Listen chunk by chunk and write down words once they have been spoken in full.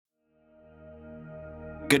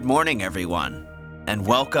Good morning, everyone, and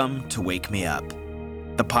welcome to Wake Me Up,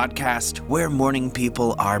 the podcast where morning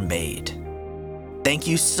people are made. Thank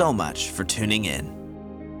you so much for tuning in.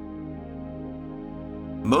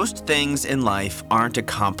 Most things in life aren't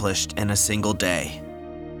accomplished in a single day.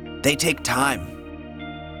 They take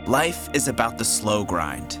time. Life is about the slow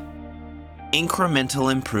grind. Incremental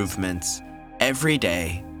improvements every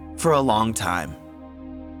day for a long time.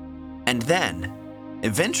 And then,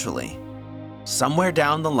 eventually, somewhere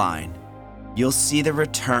down the line, you'll see the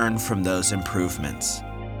return from those improvements.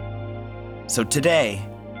 So today,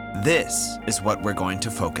 this is what we're going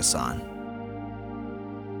to focus on.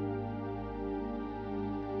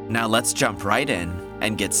 Now let's jump right in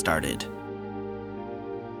and get started.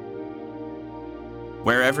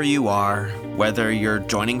 Wherever you are, whether you're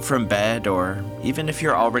joining from bed or even if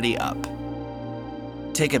you're already up,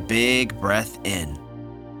 take a big breath in.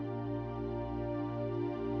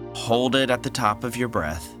 Hold it at the top of your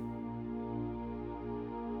breath.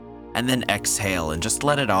 And then exhale and just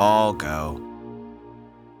let it all go.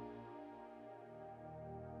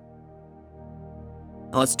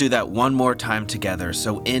 Now let's do that one more time together.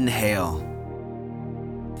 So inhale,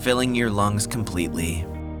 filling your lungs completely.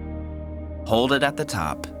 Hold it at the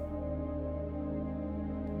top.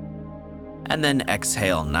 And then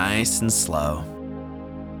exhale nice and slow.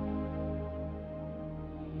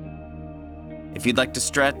 If you'd like to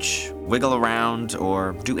stretch, wiggle around,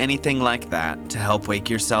 or do anything like that to help wake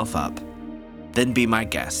yourself up, then be my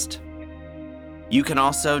guest. You can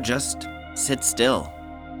also just sit still,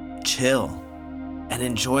 chill, and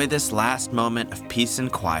enjoy this last moment of peace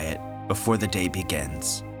and quiet before the day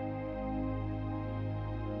begins.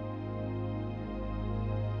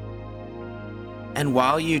 And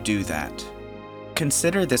while you do that,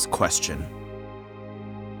 consider this question.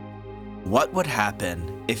 What would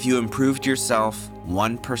happen if you improved yourself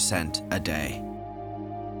 1% a day?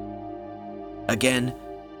 Again,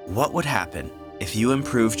 what would happen if you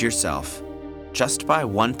improved yourself just by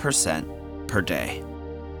 1% per day?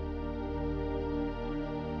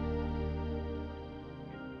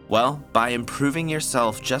 Well, by improving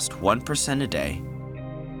yourself just 1% a day,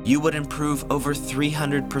 you would improve over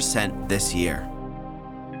 300% this year.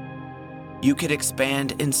 You could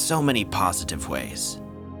expand in so many positive ways.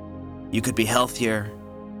 You could be healthier,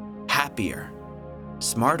 happier,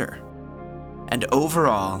 smarter, and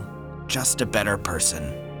overall, just a better person.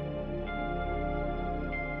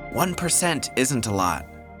 1% isn't a lot.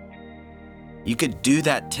 You could do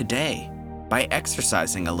that today by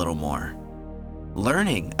exercising a little more,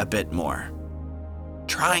 learning a bit more,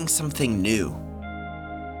 trying something new,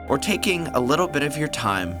 or taking a little bit of your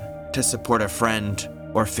time to support a friend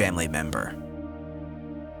or family member.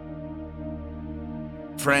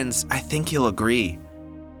 Friends, I think you'll agree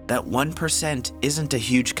that 1% isn't a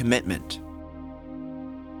huge commitment.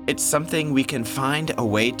 It's something we can find a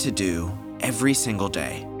way to do every single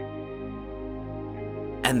day.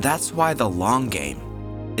 And that's why the long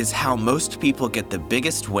game is how most people get the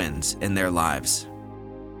biggest wins in their lives.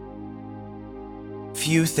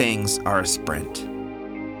 Few things are a sprint.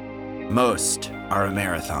 Most are a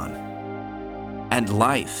marathon. And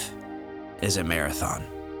life is a marathon.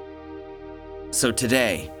 So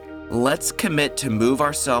today, let's commit to move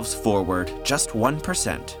ourselves forward just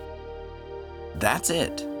 1%. That's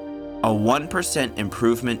it. A 1%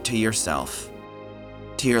 improvement to yourself,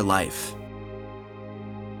 to your life.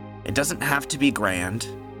 It doesn't have to be grand.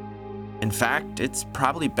 In fact, it's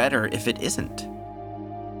probably better if it isn't.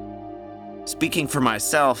 Speaking for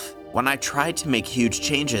myself, when I try to make huge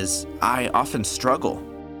changes, I often struggle.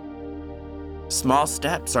 Small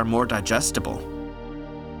steps are more digestible.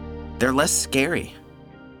 They're less scary,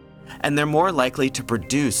 and they're more likely to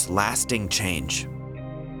produce lasting change.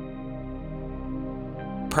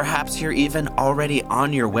 Perhaps you're even already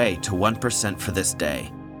on your way to 1% for this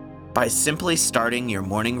day by simply starting your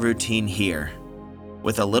morning routine here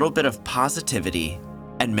with a little bit of positivity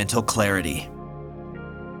and mental clarity.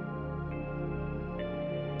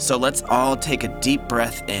 So let's all take a deep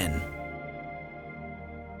breath in.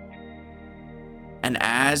 And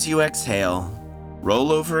as you exhale,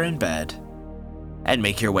 roll over in bed and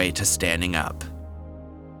make your way to standing up.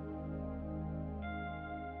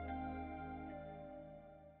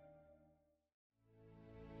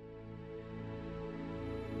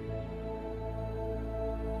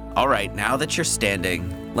 All right, now that you're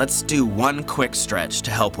standing, let's do one quick stretch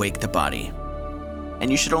to help wake the body.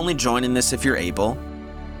 And you should only join in this if you're able.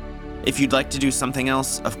 If you'd like to do something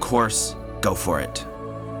else, of course, go for it.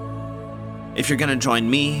 If you're gonna join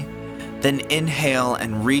me, then inhale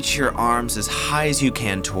and reach your arms as high as you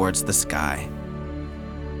can towards the sky.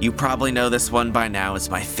 You probably know this one by now. It's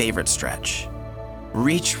my favorite stretch.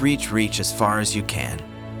 Reach, reach, reach as far as you can.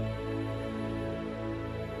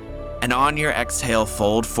 And on your exhale,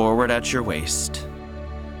 fold forward at your waist.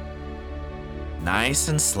 Nice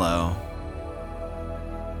and slow.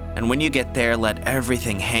 And when you get there, let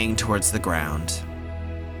everything hang towards the ground.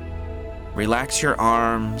 Relax your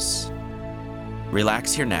arms.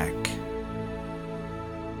 Relax your neck.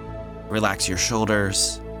 Relax your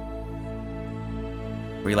shoulders.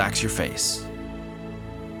 Relax your face.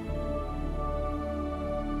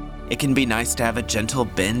 It can be nice to have a gentle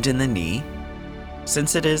bend in the knee,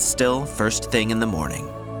 since it is still first thing in the morning.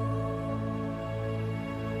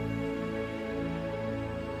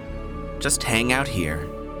 Just hang out here.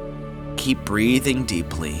 Keep breathing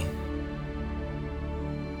deeply.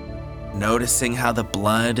 Noticing how the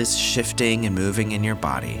blood is shifting and moving in your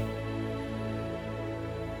body.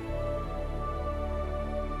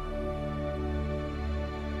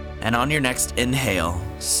 And on your next inhale,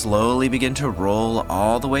 slowly begin to roll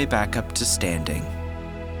all the way back up to standing.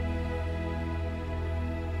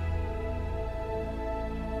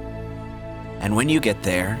 And when you get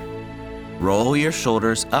there, roll your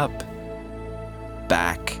shoulders up,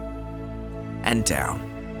 back, and down.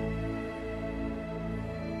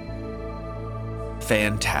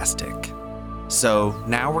 Fantastic. So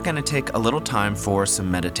now we're going to take a little time for some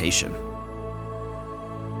meditation.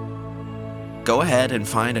 Go ahead and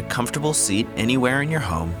find a comfortable seat anywhere in your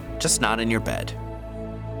home, just not in your bed.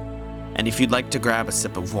 And if you'd like to grab a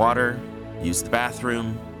sip of water, use the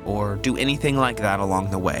bathroom, or do anything like that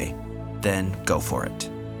along the way, then go for it.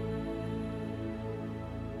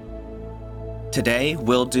 Today,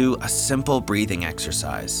 we'll do a simple breathing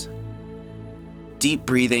exercise. Deep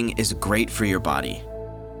breathing is great for your body.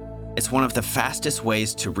 It's one of the fastest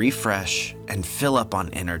ways to refresh and fill up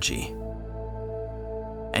on energy.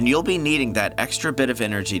 And you'll be needing that extra bit of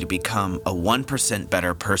energy to become a 1%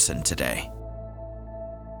 better person today.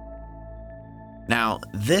 Now,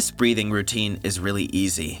 this breathing routine is really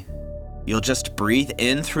easy. You'll just breathe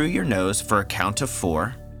in through your nose for a count of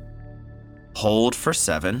 4, hold for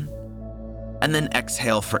 7, and then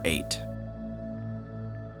exhale for 8.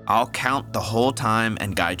 I'll count the whole time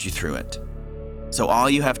and guide you through it. So all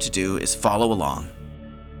you have to do is follow along.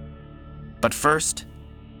 But first,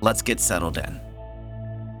 let's get settled in.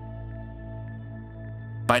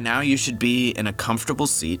 By now you should be in a comfortable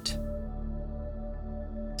seat,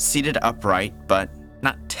 seated upright but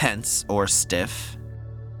not tense or stiff.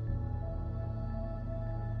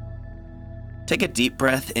 Take a deep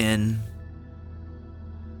breath in,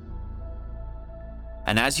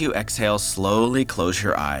 and as you exhale, slowly close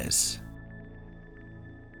your eyes.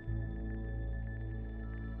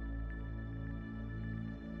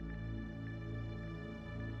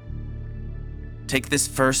 Take this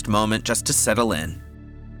first moment just to settle in.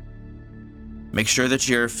 Make sure that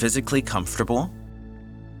you're physically comfortable.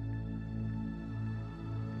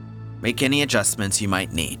 Make any adjustments you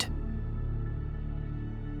might need.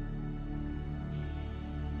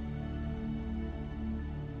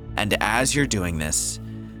 And as you're doing this,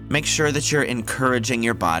 make sure that you're encouraging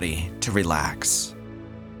your body to relax.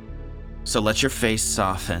 So let your face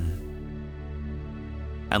soften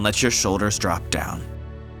and let your shoulders drop down.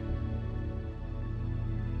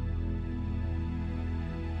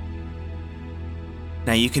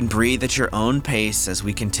 Now you can breathe at your own pace as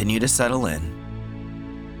we continue to settle in.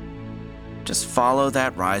 Just follow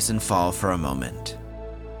that rise and fall for a moment.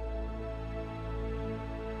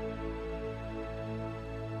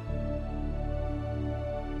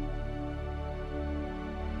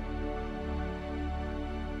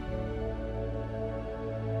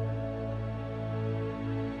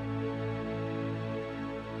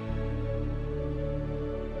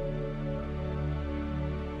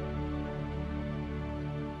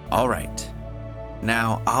 All right,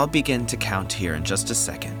 now I'll begin to count here in just a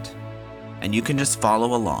second, and you can just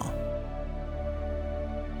follow along.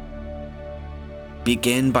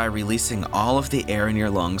 Begin by releasing all of the air in your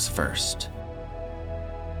lungs first.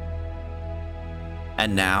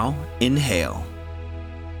 And now, inhale.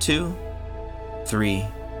 2, 3,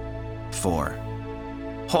 4.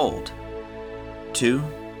 Hold. 2,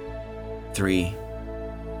 3,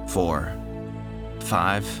 4,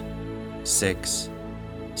 5, 6,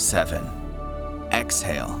 7.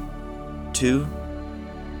 Exhale. 2,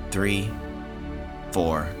 3,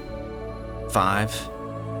 4, 5,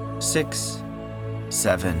 6,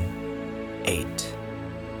 7, 8.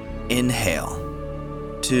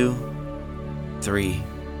 Inhale. 2, 3,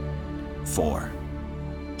 4.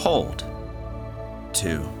 Hold.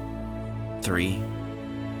 2, 3,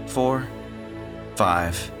 4,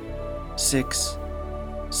 5, 6,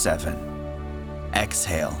 7.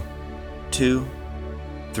 Exhale. 2,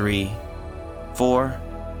 3, 4,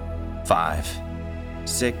 5,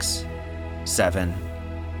 6, 7,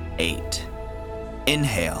 8.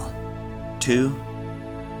 Inhale. 2,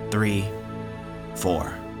 3,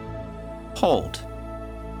 4. Hold.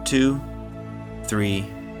 2, 3,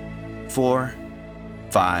 4,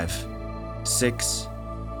 5, 6,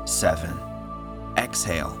 7.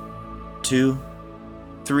 Exhale. 2,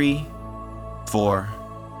 3, 4,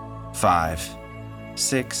 5,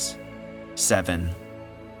 6, 7,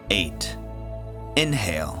 8.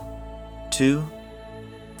 Inhale. 2,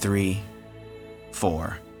 3,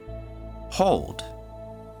 4. Hold.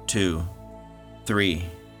 2, 3,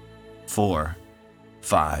 4,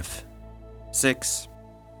 5, 6,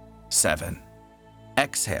 7.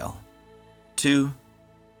 Exhale. 2,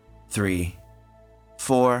 3,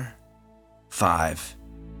 4, 5,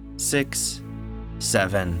 6,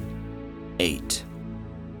 7, 8.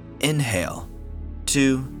 Inhale.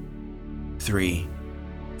 2, 3,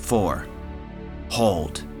 4.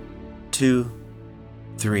 Hold. 2,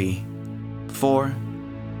 3, 4,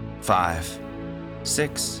 5,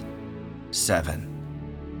 6,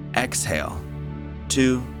 7. Exhale.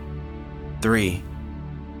 2, 3,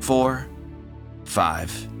 4,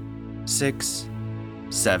 5, 6,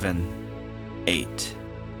 7, 8.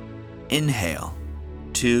 Inhale.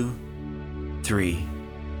 2, 3,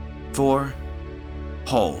 4.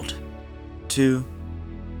 Hold. 2,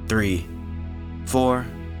 3, 4,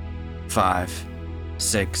 5,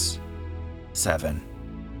 6, 7.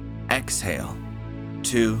 Exhale.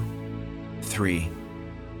 2, 3,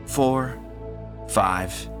 4,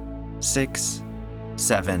 5, 6,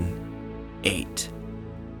 7, 8.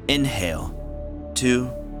 Inhale.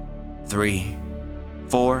 2, 3,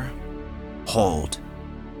 4. Hold.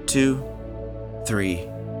 2, 3,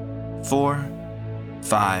 4,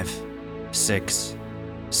 5, 6,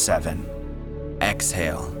 7.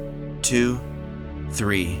 Exhale. 2,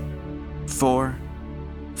 3, 4,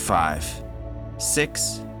 5,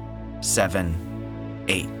 6, 7,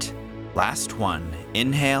 8. Last one.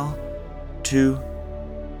 Inhale. 2,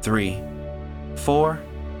 3, 4.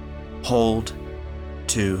 Hold.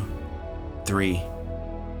 2, 3,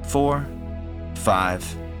 4,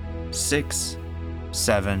 5, 6,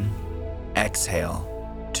 7.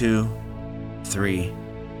 Exhale. 2, 3,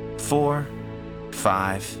 4,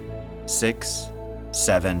 5, 6,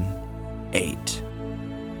 7, 8.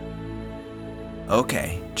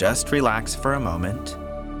 Okay, just relax for a moment.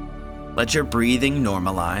 Let your breathing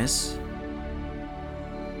normalize.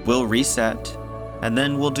 We'll reset, and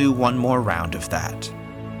then we'll do one more round of that.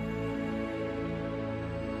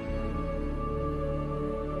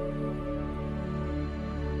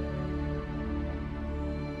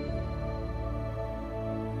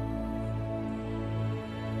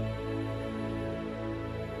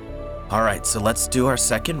 All right, so let's do our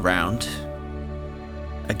second round.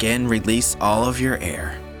 Again, release all of your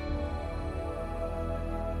air.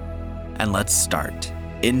 And let's start.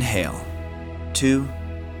 Inhale. 2,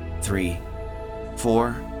 3,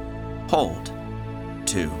 4. Hold.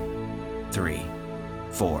 2, 3,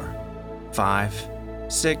 4, 5,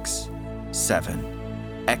 6,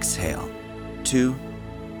 7. Exhale. 2,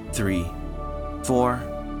 3, 4,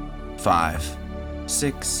 5,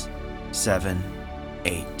 6, 7,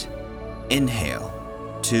 8. Inhale.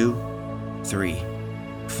 2, 3,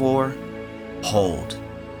 4. Hold.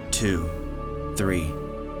 2, 3,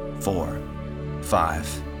 4,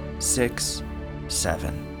 5, 6,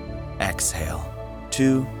 7. Exhale.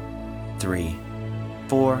 2, 3,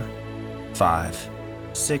 4, 5,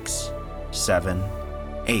 6, 7,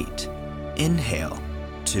 8. Inhale.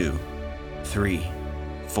 2, 3,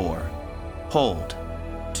 4. Hold.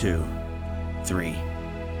 2, 3,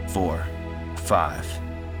 4, 5,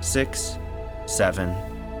 6, 7.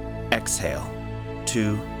 Exhale.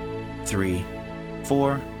 2, 3,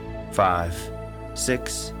 4, 5,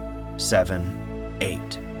 6, 7,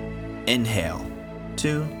 8. Inhale.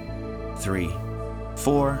 2, 3,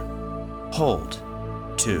 4. Hold.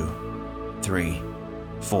 2, 3,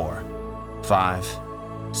 4, 5,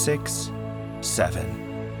 6,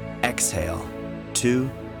 7. Exhale. 2,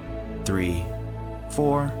 3,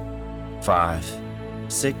 4, 5,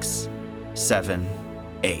 6, 7,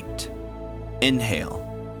 8.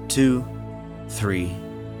 Inhale. 2, 3,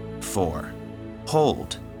 4.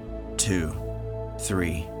 Hold. 2,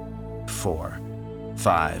 3, 4,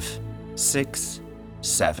 5, 6,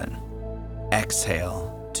 7.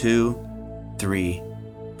 Exhale. 2, 3,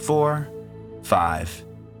 4, 5,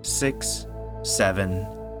 6, 7,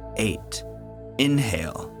 8.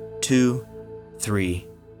 Inhale. 2, 3,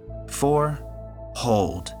 4.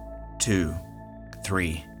 Hold. 2,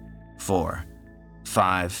 3, 4,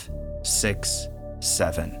 5, 6,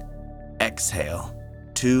 7. Exhale.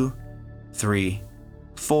 2, 3,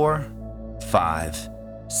 4, 5,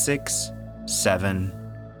 6, 7,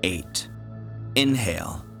 8.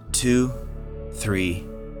 Inhale, 2, 3,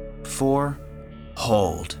 4.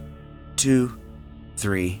 Hold, 2,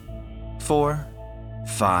 3, 4,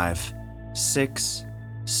 5, 6,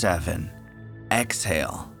 7.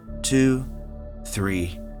 Exhale, 2,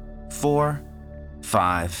 3, 4,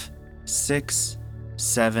 5, 6,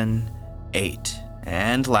 7, 8.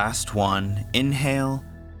 And last one. Inhale,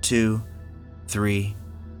 2, 3,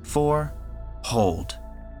 4. Hold,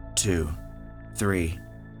 2, 3,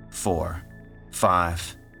 4,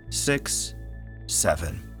 5, 6,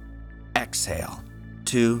 7. Exhale,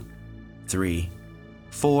 2, 3,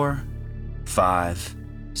 4, 5,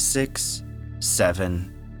 6,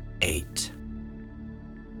 7, 8.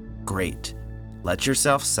 Great. Let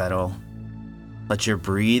yourself settle. Let your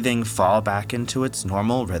breathing fall back into its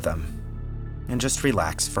normal rhythm. And just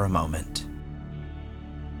relax for a moment.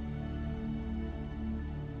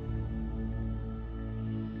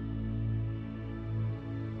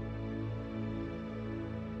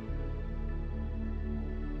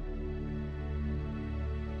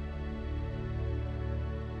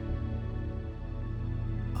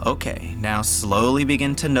 Okay, now slowly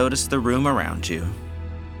begin to notice the room around you.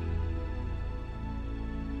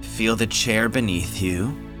 Feel the chair beneath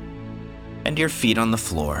you and your feet on the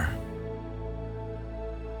floor.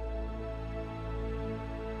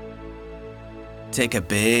 Take a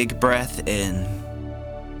big breath in.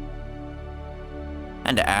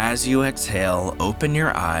 And as you exhale, open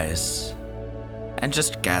your eyes and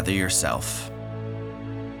just gather yourself.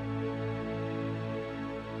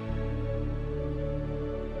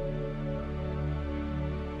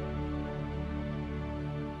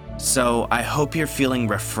 So I hope you're feeling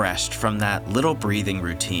refreshed from that little breathing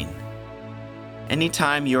routine.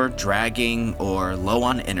 Anytime you're dragging or low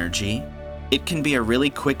on energy, it can be a really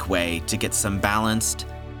quick way to get some balanced,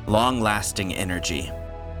 long-lasting energy,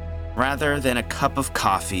 rather than a cup of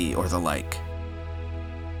coffee or the like.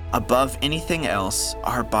 Above anything else,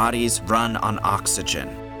 our bodies run on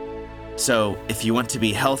oxygen. So if you want to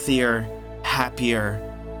be healthier, happier,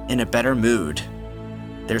 in a better mood,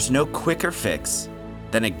 there's no quicker fix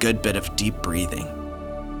than a good bit of deep breathing.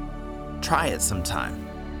 Try it sometime.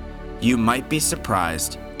 You might be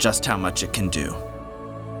surprised just how much it can do.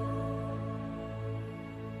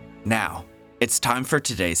 Now, it's time for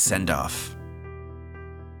today's send-off.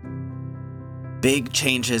 Big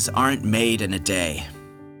changes aren't made in a day.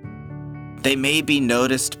 They may be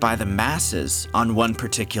noticed by the masses on one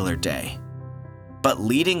particular day, but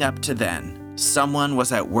leading up to then, someone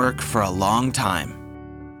was at work for a long time.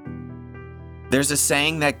 There's a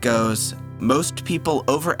saying that goes, most people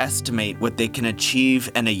overestimate what they can achieve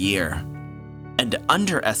in a year and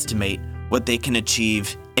underestimate what they can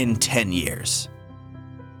achieve in 10 years.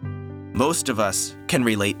 Most of us can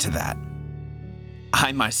relate to that.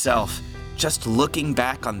 I myself, just looking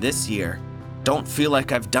back on this year, don't feel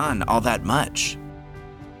like I've done all that much.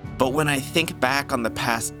 But when I think back on the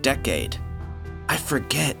past decade, I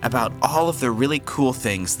forget about all of the really cool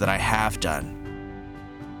things that I have done.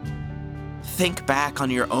 Think back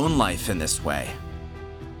on your own life in this way,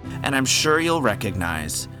 and I'm sure you'll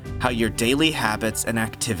recognize how your daily habits and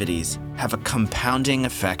activities have a compounding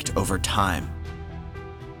effect over time.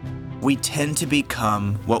 We tend to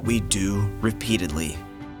become what we do repeatedly.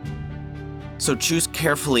 So choose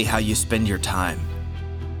carefully how you spend your time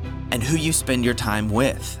and who you spend your time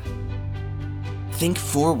with. Think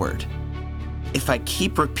forward. If I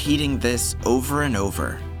keep repeating this over and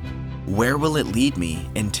over, where will it lead me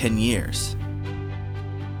in 10 years?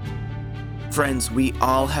 Friends, we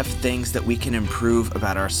all have things that we can improve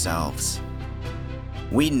about ourselves.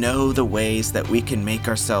 We know the ways that we can make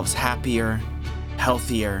ourselves happier,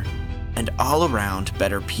 healthier, and all around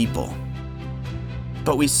better people.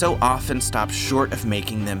 But we so often stop short of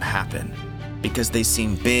making them happen because they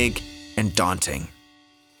seem big and daunting.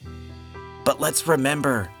 But let's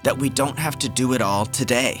remember that we don't have to do it all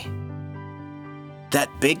today. That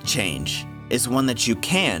big change is one that you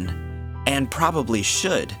can, and probably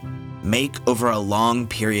should, make over a long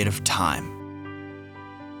period of time.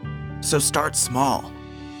 So start small.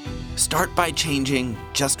 Start by changing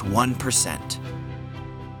just 1%.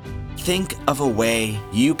 Think of a way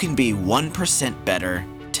you can be 1% better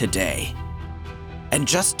today. And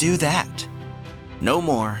just do that. No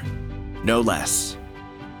more, no less.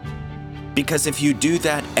 Because if you do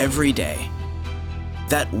that every day,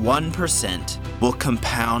 that 1% will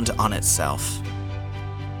compound on itself.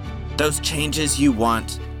 Those changes you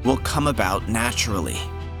want will come about naturally.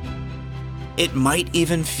 It might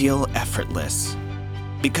even feel effortless,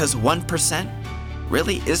 because 1%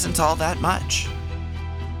 really isn't all that much.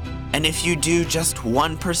 And if you do just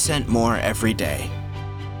 1% more every day,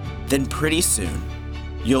 then pretty soon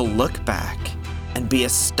you'll look back and be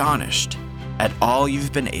astonished at all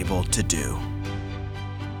you've been able to do.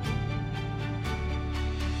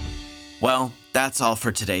 Well, that's all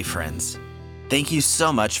for today, friends. Thank you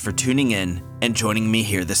so much for tuning in and joining me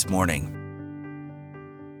here this morning.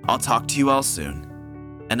 I'll talk to you all soon.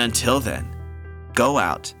 And until then, go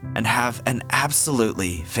out and have an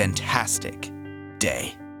absolutely fantastic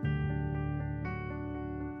day.